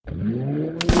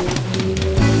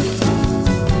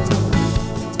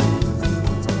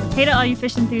Hey to all you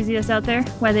fish enthusiasts out there.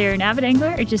 Whether you're an avid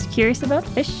angler or just curious about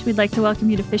fish, we'd like to welcome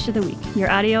you to Fish of the Week,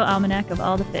 your audio almanac of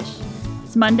all the fish.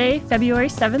 It's Monday, February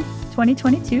 7th,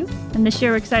 2022, and this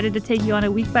year we're excited to take you on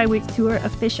a week-by-week tour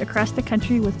of fish across the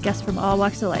country with guests from all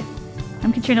walks of life.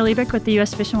 I'm Katrina Liebeck with the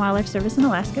U.S. Fish and Wildlife Service in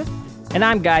Alaska. And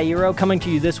I'm Guy Euro, coming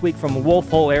to you this week from Wolf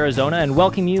Hole, Arizona, and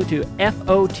welcome you to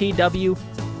FOTW,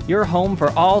 your home for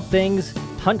all things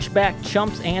hunchback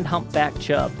chumps and humpback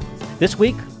chub. This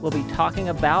week, we'll be talking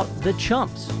about the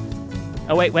chumps.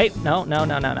 Oh, wait, no.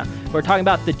 We're talking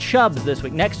about the chubs this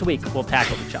week. Next week, we'll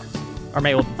tackle the chumps. Or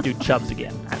maybe we'll do chubs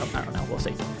again. I don't know. We'll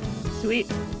see.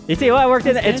 Sweet. You see what I worked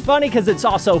in? It's funny because it's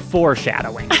also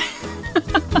foreshadowing.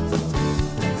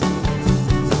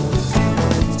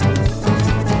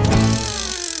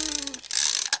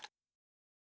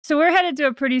 So we're headed to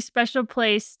a pretty special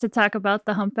place to talk about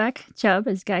the humpback chub,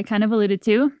 as Guy kind of alluded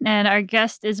to. And our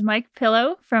guest is Mike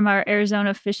Pillow from our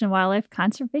Arizona Fish and Wildlife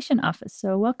Conservation Office.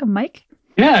 So welcome, Mike.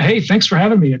 Yeah, hey, thanks for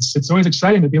having me. It's always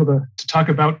exciting to be able to talk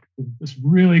about this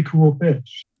really cool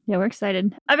fish. Yeah, we're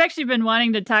excited. I've actually been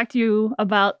wanting to talk to you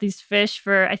about these fish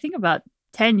for, I think, about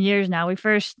 10 years now. We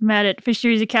first met at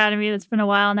Fisheries Academy. That's been a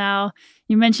while now.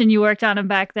 You mentioned you worked on them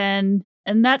back then.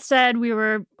 And that said, we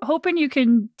were hoping you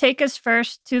can take us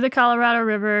first to the Colorado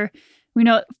River. We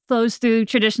know it flows through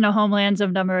traditional homelands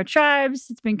of a number of tribes.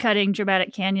 It's been cutting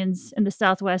dramatic canyons in the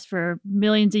Southwest for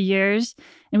millions of years.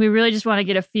 And we really just want to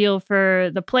get a feel for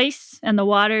the place and the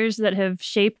waters that have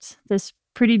shaped this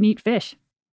pretty neat fish.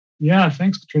 Yeah,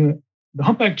 thanks, Katrina. The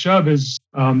humpback chub is,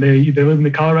 they live in the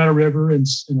Colorado River and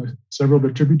in several of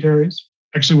the tributaries.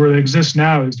 Actually, where they exist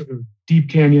now is deep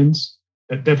canyons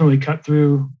that definitely cut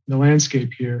through the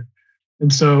landscape here.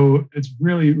 And so it's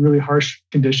really, really harsh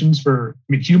conditions for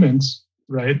humans,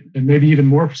 right? And maybe even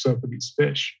more so for these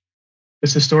fish.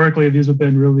 Because historically, these have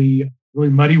been really, really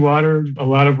muddy water. A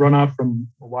lot of runoff from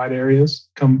wide areas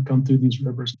come through these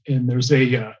rivers. And there's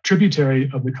a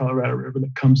tributary of the Colorado River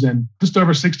that comes in just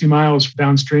over 60 miles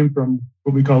downstream from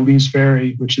what we call Lee's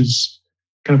Ferry, which is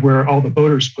kind of where all the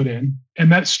boaters put in.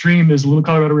 And that stream is the Little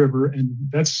Colorado River, and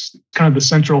that's kind of the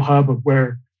central hub of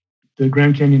where the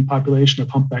Grand Canyon population of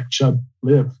humpback chub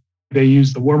live. They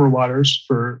use the warmer waters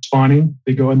for spawning.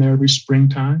 They go in there every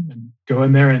springtime and go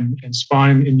in there and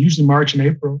spawn in usually March and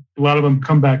April. A lot of them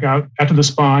come back out after the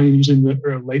spawn, usually in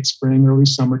the late spring, early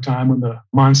summertime when the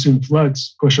monsoon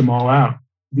floods push them all out.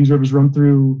 These rivers run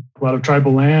through a lot of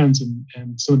tribal lands,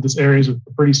 and some of these areas are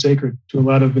pretty sacred to a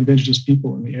lot of indigenous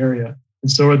people in the area. And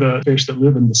so are the fish that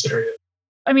live in this area.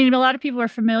 I mean, a lot of people are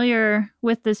familiar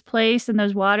with this place and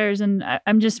those waters. And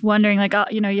I'm just wondering,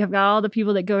 you have got all the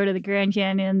people that go to the Grand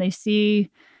Canyon, they see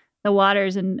the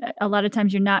waters, and a lot of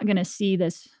times you're not going to see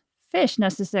this fish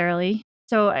necessarily.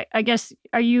 So I guess,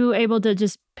 are you able to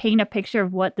just paint a picture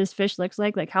of what this fish looks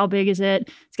like? Like, how big is it?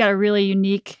 It's got a really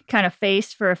unique kind of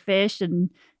face for a fish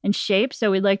and shape. So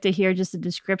we'd like to hear just a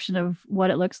description of what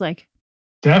it looks like.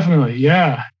 Definitely,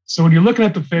 yeah. So when you're looking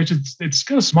at the fish, it's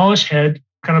got a smallish head,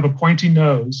 kind of a pointy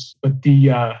nose, but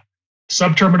the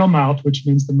subterminal mouth, which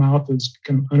means the mouth is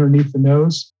kind of underneath the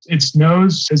nose. Its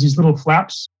nose has these little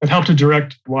flaps that help to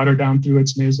direct water down through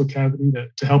its nasal cavity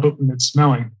to help it when it's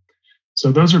smelling.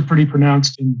 So those are pretty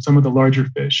pronounced in some of the larger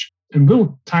fish. And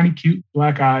little tiny cute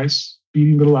black eyes,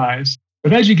 beady little eyes.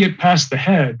 But as you get past the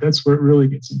head, that's where it really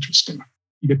gets interesting.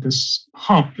 You get this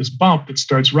hump, this bump that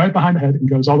starts right behind the head and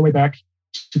goes all the way back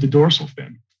to the dorsal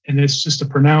fin. And it's just a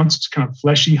pronounced kind of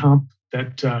fleshy hump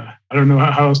that I don't know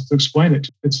how else to explain it.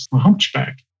 It's a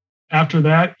hunchback. After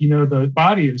that, the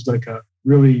body is like a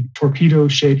really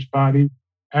torpedo-shaped body.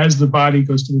 As the body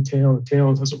goes to the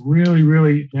tail has a really,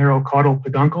 really narrow caudal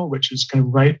peduncle, which is kind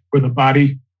of right where the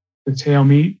body, the tail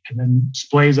meet, and then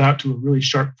splays out to a really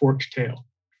sharp forked tail,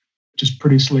 which is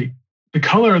pretty sleek. The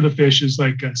color of the fish is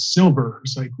like a silver.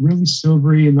 It's like really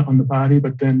silvery on the body,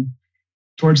 but then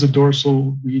towards the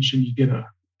dorsal region, you get a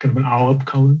kind of an olive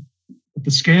color. But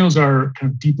the scales are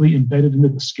kind of deeply embedded into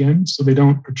the skin, so they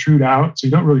don't protrude out. So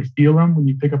you don't really feel them when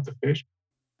you pick up the fish.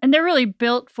 And they're really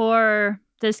built for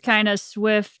this kind of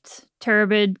swift,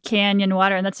 turbid canyon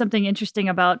water. And that's something interesting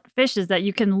about fish, is that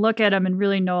you can look at them and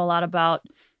really know a lot about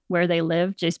where they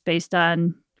live just based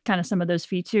on kind of some of those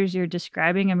features you're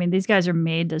describing. I mean, these guys are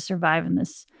made to survive in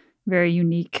this very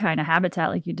unique kind of habitat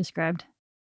like you described.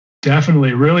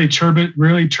 Definitely. Really turbid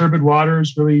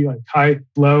waters, really like high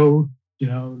flow.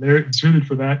 It's really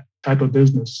for that type of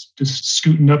business, just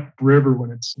scooting up river when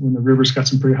the river's got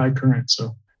some pretty high current.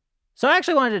 So I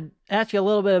actually wanted to ask you a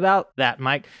little bit about that,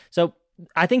 Mike. So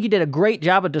I think you did a great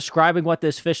job of describing what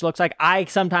this fish looks like. I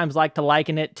sometimes like to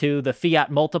liken it to the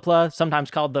Fiat Multipla,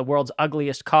 sometimes called the world's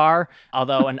ugliest car,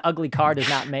 although an ugly car does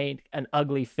not make an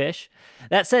ugly fish.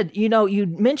 That said, you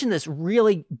mentioned this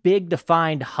really big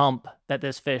defined hump that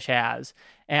this fish has.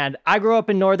 And I grew up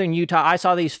in northern Utah. I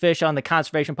saw these fish on the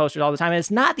conservation posters all the time. And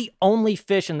it's not the only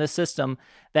fish in this system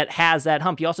that has that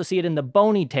hump. You also see it in the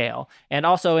bony tail and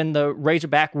also in the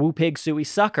razorback whoopig suey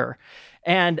sucker.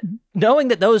 And knowing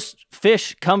that those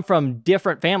fish come from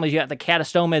different families, you have the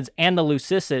catastomids and the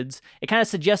leucissids, it kind of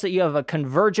suggests that you have a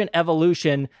convergent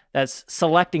evolution that's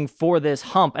selecting for this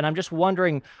hump. And I'm just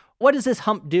wondering, what does this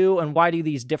hump do and why do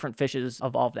these different fishes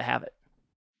evolve to have it?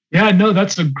 Yeah, no,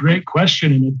 that's a great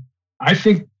question. And I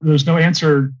think there's no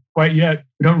answer quite yet.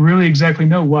 We don't really exactly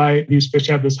know why these fish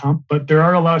have this hump, but there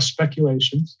are a lot of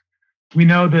speculations. We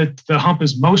know that the hump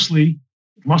is mostly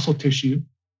muscle tissue.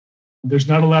 There's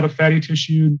not a lot of fatty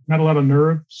tissue, not a lot of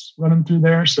nerves running through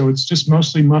there. So it's just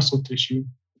mostly muscle tissue.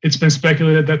 It's been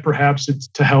speculated that perhaps it's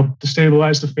to help to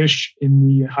stabilize the fish in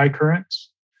the high currents.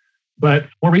 But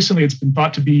more recently, it's been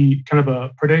thought to be kind of a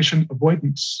predation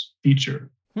avoidance feature.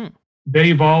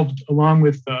 They evolved along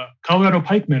with the Colorado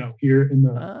pike minnow here in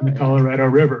the Colorado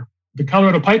River. The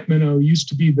Colorado pike minnow used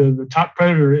to be the top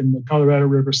predator in the Colorado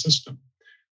River system.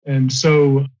 And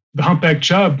so the humpback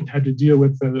chub had to deal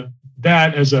with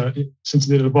that since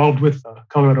it evolved with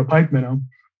Colorado pike minnow.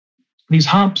 These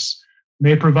humps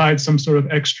may provide some sort of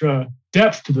extra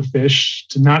depth to the fish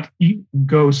to not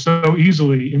go so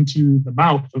easily into the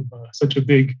mouth of such a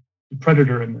big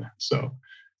predator in there. So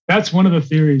that's one of the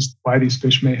theories why these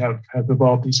fish may have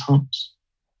evolved these humps.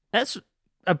 That's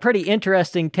a pretty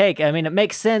interesting take. I mean, it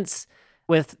makes sense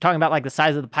with talking about like the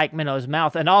size of the pike minnow's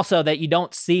mouth, and also that you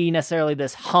don't see necessarily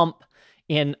this hump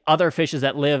in other fishes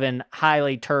that live in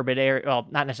highly turbid area, well,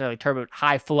 not necessarily turbid,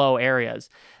 high flow areas.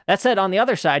 That said, on the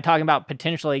other side, talking about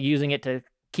potentially using it to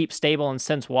keep stable and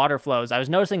sense water flows, I was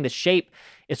noticing the shape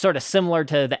is sort of similar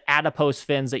to the adipose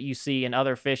fins that you see in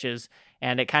other fishes.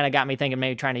 And it kind of got me thinking,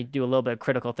 maybe trying to do a little bit of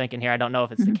critical thinking here. I don't know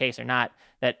if it's the case or not,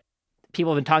 that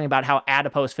people have been talking about how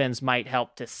adipose fins might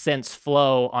help to sense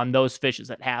flow on those fishes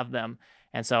that have them.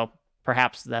 And so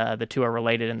perhaps the two are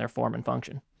related in their form and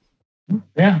function.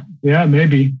 Yeah,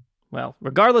 maybe. Well,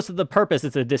 regardless of the purpose,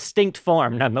 it's a distinct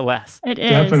form nonetheless. It is.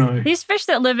 Definitely. These fish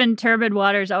that live in turbid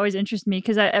waters always interest me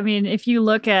because, I mean, if you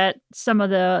look at some of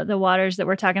the waters that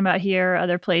we're talking about here,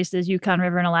 other places, Yukon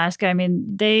River in Alaska, I mean,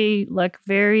 they look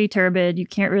very turbid. You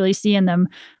can't really see in them.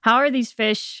 How are these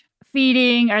fish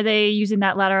feeding? Are they using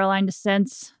that lateral line to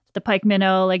sense the pike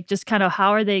minnow? Like, just kind of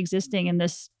how are they existing in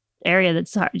this area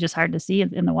that's just hard to see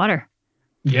in the water?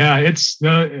 Yeah, it's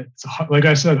like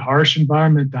I said, harsh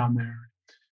environment down there.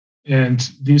 And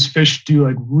these fish do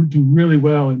really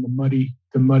well in the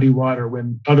muddy water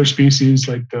when other species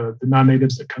like the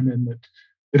non-natives that come in, that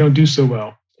they don't do so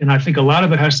well. And I think a lot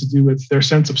of it has to do with their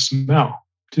sense of smell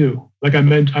too. Like I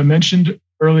mentioned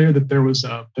earlier that there was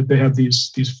that they have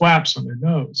these flaps on their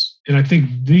nose, and I think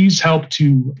these help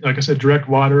to, like I said, direct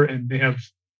water, and they have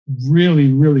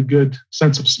really, really good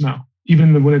sense of smell.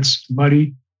 Even when it's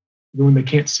muddy, when they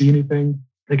can't see anything,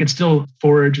 they can still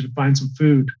forage and find some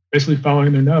food, basically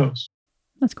following their nose.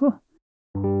 That's cool.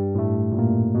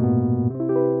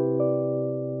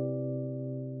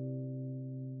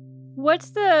 What's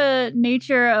the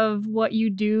nature of what you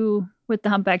do with the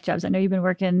humpback chubs? I know you've been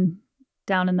working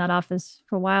down in that office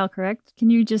for a while, correct? Can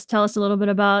you just tell us a little bit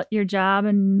about your job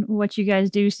and what you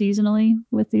guys do seasonally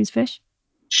with these fish?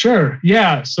 Sure.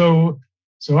 Yeah. So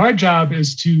our job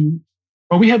is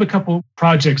we have a couple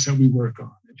projects that we work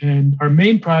on. And our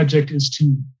main project is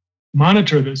to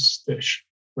monitor this fish,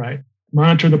 right?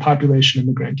 Monitor the population in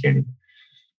the Grand Canyon,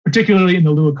 particularly in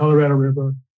the Lua Colorado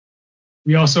River.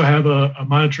 We also have a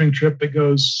monitoring trip that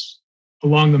goes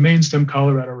along the main stem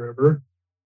Colorado River,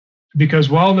 because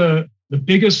while the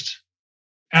biggest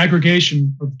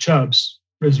aggregation of chubs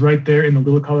is right there in the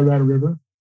Lua Colorado River,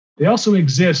 they also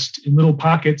exist in little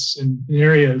pockets and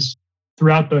areas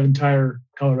throughout the entire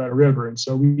Colorado River. And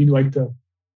so we like to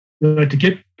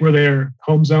get where their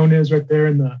home zone is right there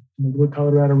in the Lua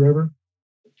Colorado River.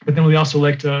 But then we also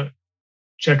like to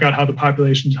check out how the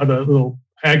little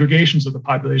aggregations of the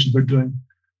populations are doing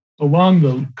along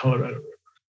the Colorado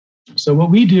River. So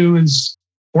what we do is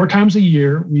 4 times a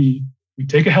year, we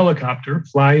take a helicopter,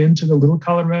 fly into the Little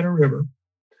Colorado River,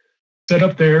 set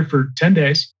up there for 10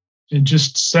 days, and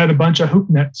just set a bunch of hoop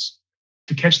nets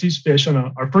to catch these fish. On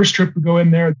our first trip, we go in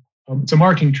there. It's a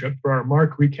marking trip for our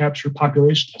mark recapture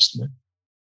population estimate.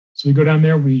 So we go down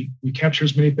there, we capture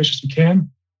as many fish as we can,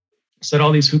 set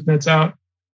all these hoop nets out,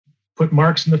 put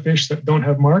marks in the fish that don't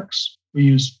have marks. We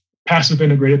use passive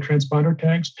integrated transponder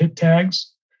tags, PIT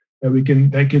tags,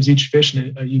 that gives each fish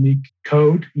a unique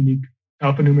code, unique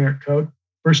alphanumeric code.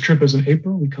 First trip is in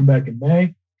April. We come back in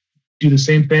May, do the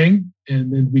same thing,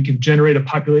 and then we can generate a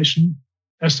population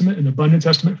estimate, an abundance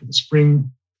estimate for the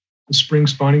spring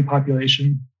spawning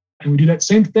population. And we do that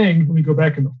same thing when we go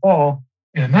back in the fall.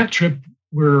 And in that trip,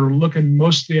 we're looking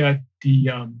mostly at the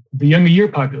young year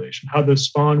population, how the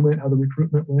spawn went, how the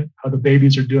recruitment went, how the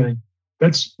babies are doing.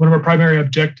 That's one of our primary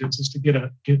objectives, is to get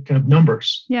kind of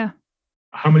numbers. Yeah.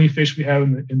 How many fish we have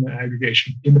in the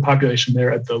aggregation, in the population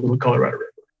there at the Little Colorado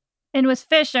River. And with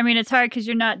fish, I mean, it's hard because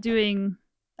you're not doing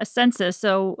a census.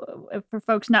 So for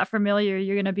folks not familiar,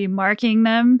 you're going to be marking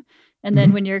them. And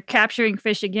then when you're capturing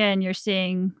fish again, you're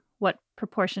seeing what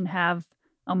proportion have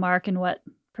a mark and what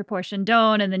proportion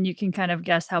don't. And then you can kind of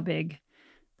guess how big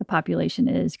the population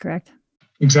is, correct?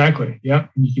 Exactly. Yeah.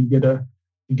 And you can get a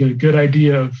good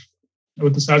idea of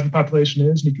what the size of the population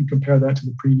is, and you can compare that to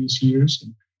the previous years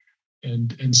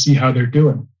and see how they're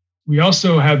doing. We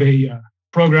also have a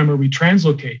program where we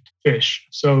translocate fish.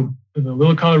 So the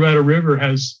Little Colorado River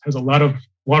has a lot of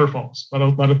waterfalls, a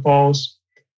lot of falls.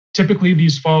 Typically,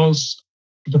 these falls,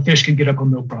 the fish can get up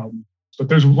on no problem. But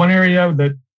there's one area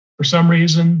that, for some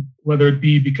reason, whether it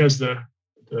be because the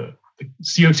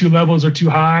CO2 levels are too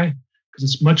high, because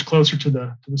it's much closer to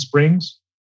the springs,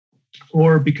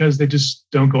 or because they just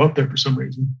don't go up there for some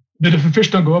reason, that if the fish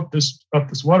don't go up this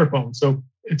waterfall. So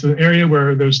it's an area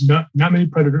where there's not many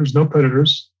predators, no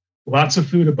predators, lots of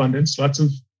food abundance, lots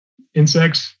of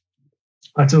insects,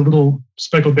 lots of little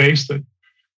speckled bass that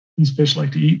these fish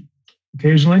like to eat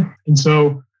occasionally. And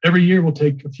so every year we'll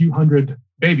take a few hundred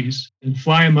babies and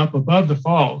fly them up above the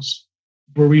falls,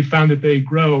 where we found that they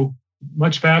grow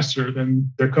much faster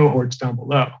than their cohorts down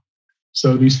below.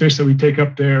 So these fish that we take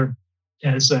up there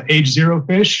as age 0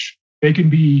 fish, they can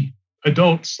be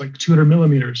adults like 200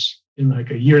 millimeters in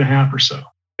like a year and a half or so,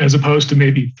 as opposed to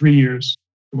maybe 3 years,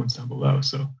 the ones down below.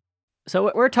 So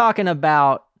we're talking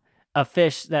about a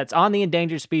fish that's on the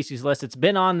endangered species list. It's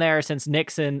been on there since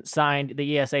Nixon signed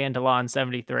the ESA into law in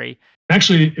 '73.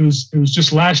 Actually, it was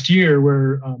just last year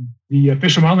where the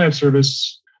Fish and Wildlife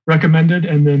Service recommended,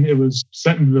 and then it was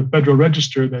sent into the Federal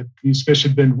Register, that these fish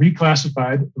had been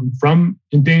reclassified from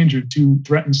endangered to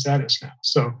threatened status now.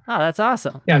 So, that's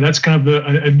awesome. Yeah, that's kind of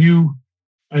a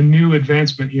new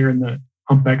advancement here in the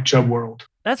humpback chub world.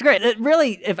 That's great. It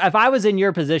really, if I was in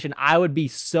your position, I would be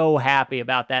so happy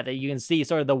about that you can see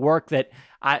sort of the work that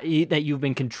you've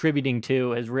been contributing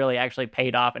to has really actually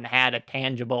paid off and had a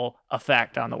tangible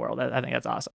effect on the world. I think that's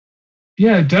awesome.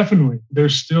 Yeah, definitely.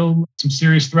 There's still some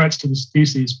serious threats to the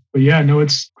species. But yeah, no,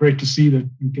 it's great to see that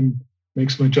we can make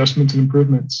some adjustments and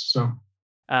improvements. So,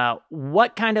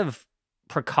 what kind of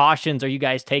precautions are you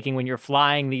guys taking when you're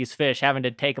flying these fish, having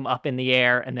to take them up in the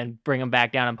air and then bring them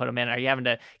back down and put them in? Are you having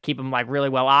to keep them like really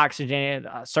well oxygenated?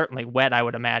 Certainly wet, I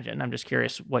would imagine. I'm just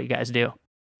curious what you guys do.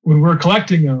 When we're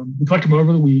collecting them, we collect them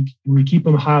over the week, and we keep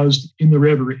them housed in the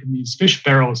river in these fish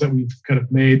barrels that we've kind of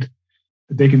made,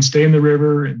 that they can stay in the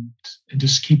river and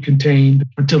just keep contained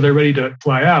until they're ready to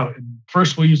fly out. And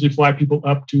first, we'll usually fly people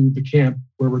up to the camp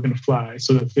where we're going to fly,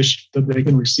 so that they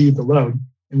can receive the load.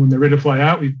 And when they're ready to fly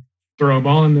out, we throw them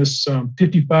all in this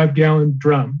 55-gallon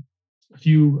drum, a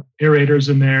few aerators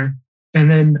in there, and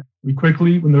then we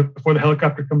quickly, before the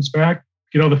helicopter comes back,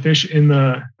 get all the fish in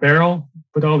the barrel,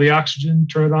 put all the oxygen,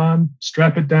 turn it on,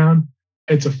 strap it down.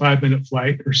 It's a 5-minute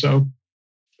flight or so,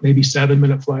 maybe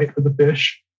 7-minute flight for the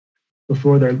fish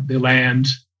before they land,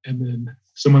 and then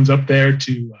someone's up there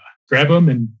to grab them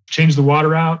and change the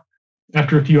water out.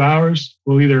 After a few hours,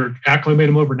 we'll either acclimate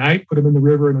them overnight, put them in the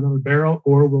river in another barrel,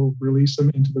 or we'll release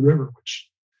them into the river, which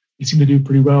we seem to do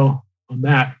pretty well on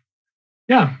that.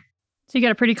 Yeah. So you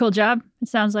got a pretty cool job, it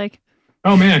sounds like.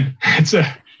 Oh man, it's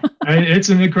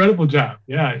an incredible job.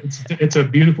 Yeah, it's a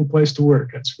beautiful place to work,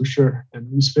 that's for sure. And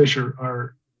these fish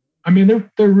are I mean,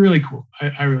 they're really cool.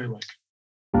 I really like it.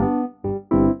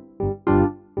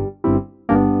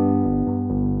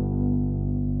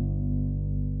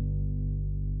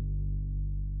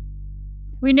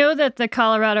 We know that the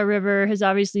Colorado River has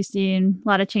obviously seen a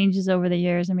lot of changes over the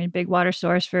years. I mean, big water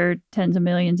source for tens of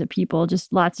millions of people,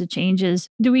 just lots of changes.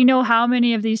 Do we know how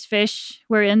many of these fish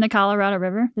were in the Colorado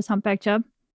River, this humpback chub?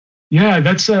 Yeah,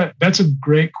 that's a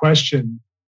great question.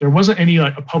 There wasn't any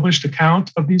a published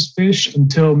account of these fish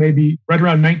until maybe right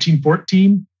around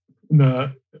 1914.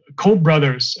 The Kolb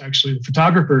brothers, actually,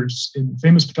 the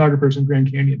famous photographers in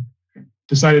Grand Canyon,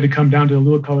 decided to come down to the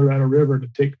Little Colorado River to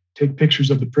take pictures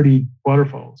of the pretty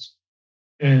waterfalls,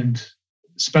 and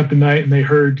spent the night, and they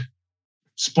heard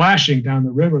splashing down the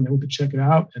river, and they went to check it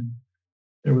out, and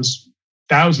there was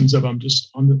thousands of them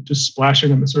just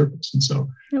splashing on the surface. And so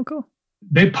cool.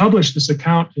 They published this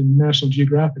account in National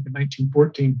Geographic in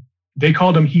 1914. They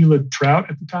called them Gila trout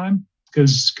at the time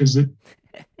because it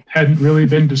hadn't really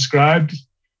been described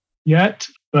yet.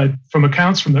 But from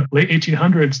accounts from the late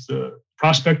 1800s, the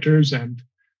prospectors and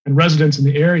residents in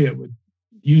the area would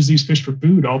use these fish for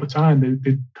food all the time. They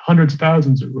did hundreds of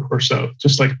thousands or so,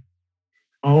 just like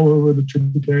all over the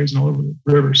tributaries and all over the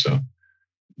river. So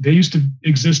they used to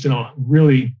exist in a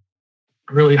really,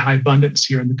 really high abundance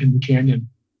here in the canyon.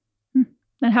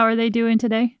 And how are they doing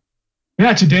today?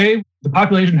 Yeah, today the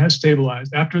population has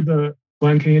stabilized. After the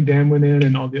Glen Canyon Dam went in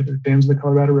and all the other dams in the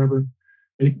Colorado River,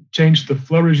 they changed the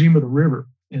flow regime of the river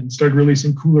and started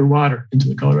releasing cooler water into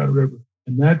the Colorado River.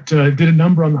 And that did a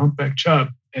number on the humpback chub.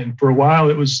 And for a while,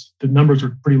 the numbers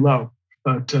were pretty low.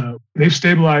 But they've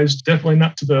stabilized, definitely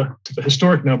not to the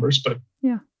historic numbers, but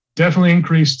definitely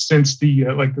increased since the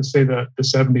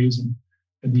 70s and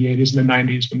the 80s and the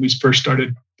 90s when we first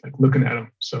started looking at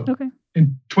them. So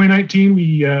in 2019,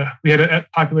 we had a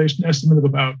population estimate of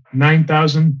about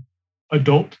 9,000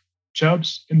 adult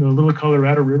chubs in the Little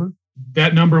Colorado River.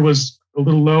 That number was a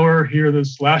little lower here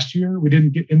this last year. We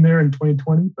didn't get in there in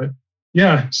 2020, but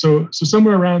yeah, so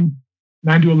somewhere around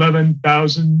 9 to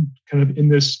 11,000 kind of in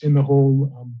the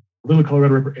whole Little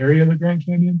Colorado River area of the Grand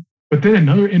Canyon. But then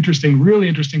another really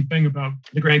interesting thing about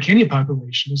the Grand Canyon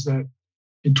population is that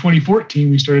in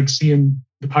 2014, we started seeing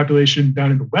the population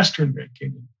down in the western Grand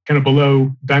Canyon, kind of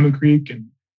below Diamond Creek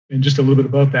and just a little bit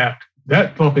above that.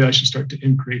 That population started to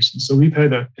increase. And so we've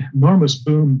had an enormous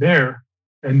boom there.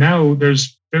 And now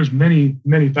there's many,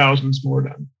 many thousands more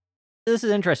down. This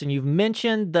is interesting. You've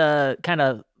mentioned the kind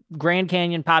of Grand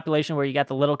Canyon population where you got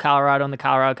the Little Colorado and the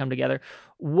Colorado come together.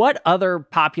 What other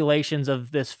populations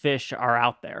of this fish are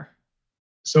out there?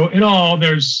 So in all,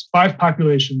 there's 5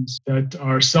 populations that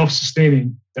are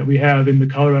self-sustaining that we have in the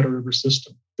Colorado River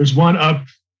system. There's one up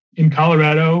in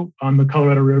Colorado on the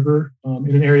Colorado River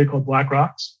in an area called Black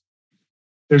Rocks.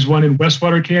 There's one in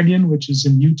Westwater Canyon, which is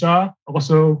in Utah,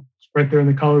 also right there in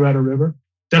the Colorado River.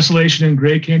 Desolation and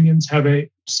Gray Canyons have a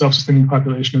self-sustaining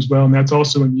population as well, and that's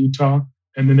also in Utah.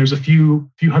 And then there's a few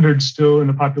hundred still in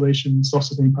the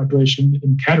self-sustaining population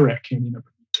in Cataract Canyon up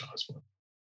in Utah as well.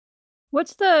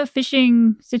 What's the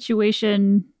fishing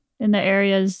situation in the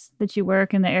areas that you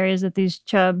work, in the areas that these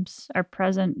chubs are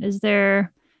present? Is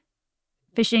there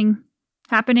fishing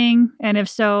happening? And if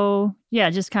so,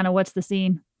 just kind of what's the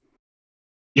scene?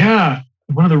 Yeah.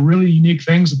 One of the really unique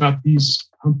things about these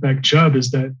humpback chub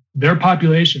is that their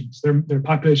populations, their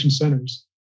population centers,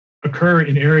 occur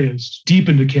in areas deep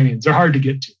into canyons. They're hard to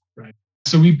get to, right?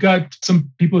 So we've got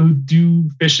some people who do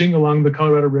fishing along the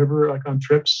Colorado River, like on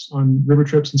river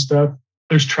trips and stuff.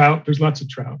 There's trout. There's lots of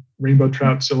trout, rainbow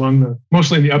trouts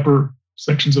mostly in the upper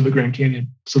sections of the Grand Canyon.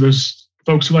 So there's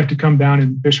folks who like to come down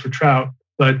and fish for trout,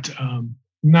 but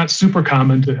not super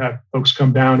common to have folks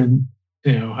come down and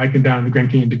hiking down the Grand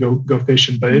Canyon to go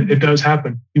fishing. But it does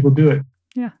happen. People do it.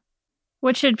 Yeah.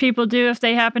 What should people do if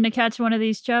they happen to catch one of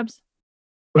these chubs?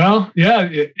 Well, yeah,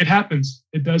 it happens.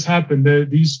 It does happen.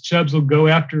 These chubs will go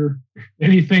after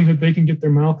anything that they can get their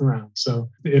mouth around. So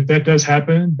if that does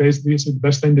happen, basically the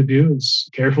best thing to do is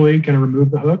carefully kind of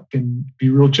remove the hook and be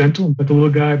real gentle and let the little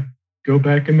guy go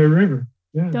back in the river.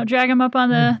 Yeah. Don't drag him up on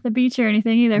the beach or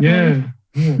anything either.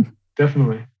 Yeah,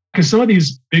 definitely. Because some of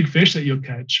these big fish that you'll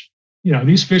catch,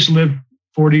 these fish live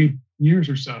 40 years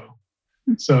or so.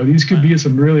 So these could be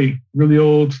some really, really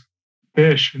old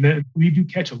fish. And then we do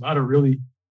catch a lot of really,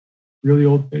 really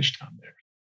old fish down there.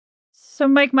 So,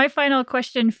 Mike, my final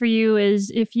question for you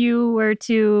is, if you were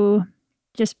to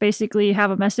just basically have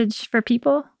a message for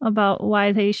people about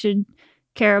why they should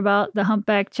care about the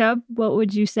humpback chub, what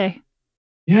would you say?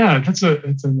 Yeah, that's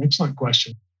an excellent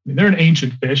question. I mean, they're an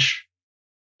ancient fish.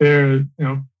 They're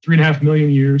 3.5 million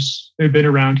years they've been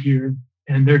around here,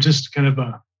 and they're just kind of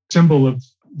a symbol of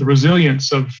the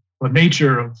resilience of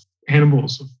nature, of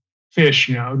animals, of fish.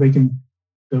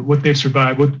 What they've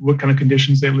survived, what kind of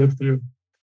conditions they live through.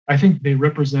 I think they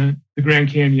represent the Grand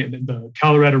Canyon and the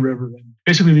Colorado River and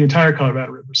basically the entire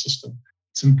Colorado River system.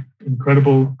 It's an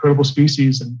incredible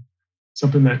species and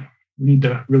something that we need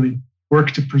to really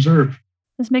work to preserve.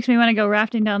 This makes me want to go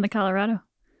rafting down the Colorado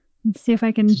and see if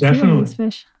I can see one of these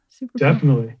fish. Super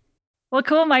Definitely. Cool. Well,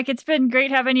 cool, Mike. It's been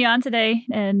great having you on today.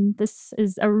 And this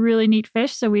is a really neat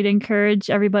fish. So we'd encourage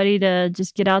everybody to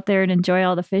just get out there and enjoy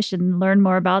all the fish and learn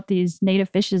more about these native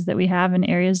fishes that we have in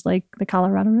areas like the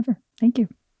Colorado River. Thank you.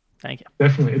 Thank you.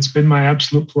 Definitely. It's been my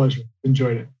absolute pleasure.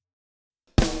 Enjoyed it.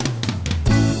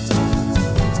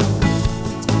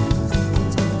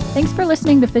 Thanks for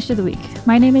listening to Fish of the Week.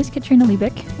 My name is Katrina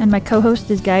Liebig, and my co-host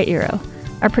is Guy Iro.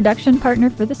 Our production partner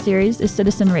for the series is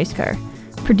Citizen Racecar.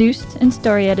 Produced and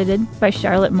story edited by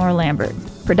Charlotte Moore Lambert.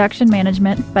 Production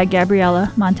management by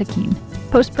Gabriella Montaquin.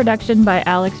 Post-production by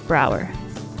Alex Brower.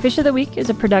 Fish of the Week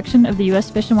is a production of the U.S.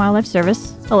 Fish and Wildlife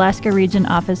Service, Alaska Region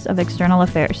Office of External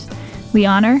Affairs. We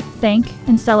honor, thank,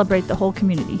 and celebrate the whole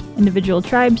community, individual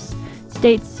tribes,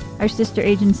 states, our sister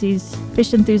agencies,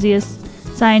 fish enthusiasts,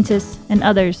 scientists, and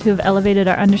others who have elevated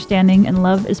our understanding and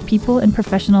love as people and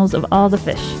professionals of all the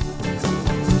fish.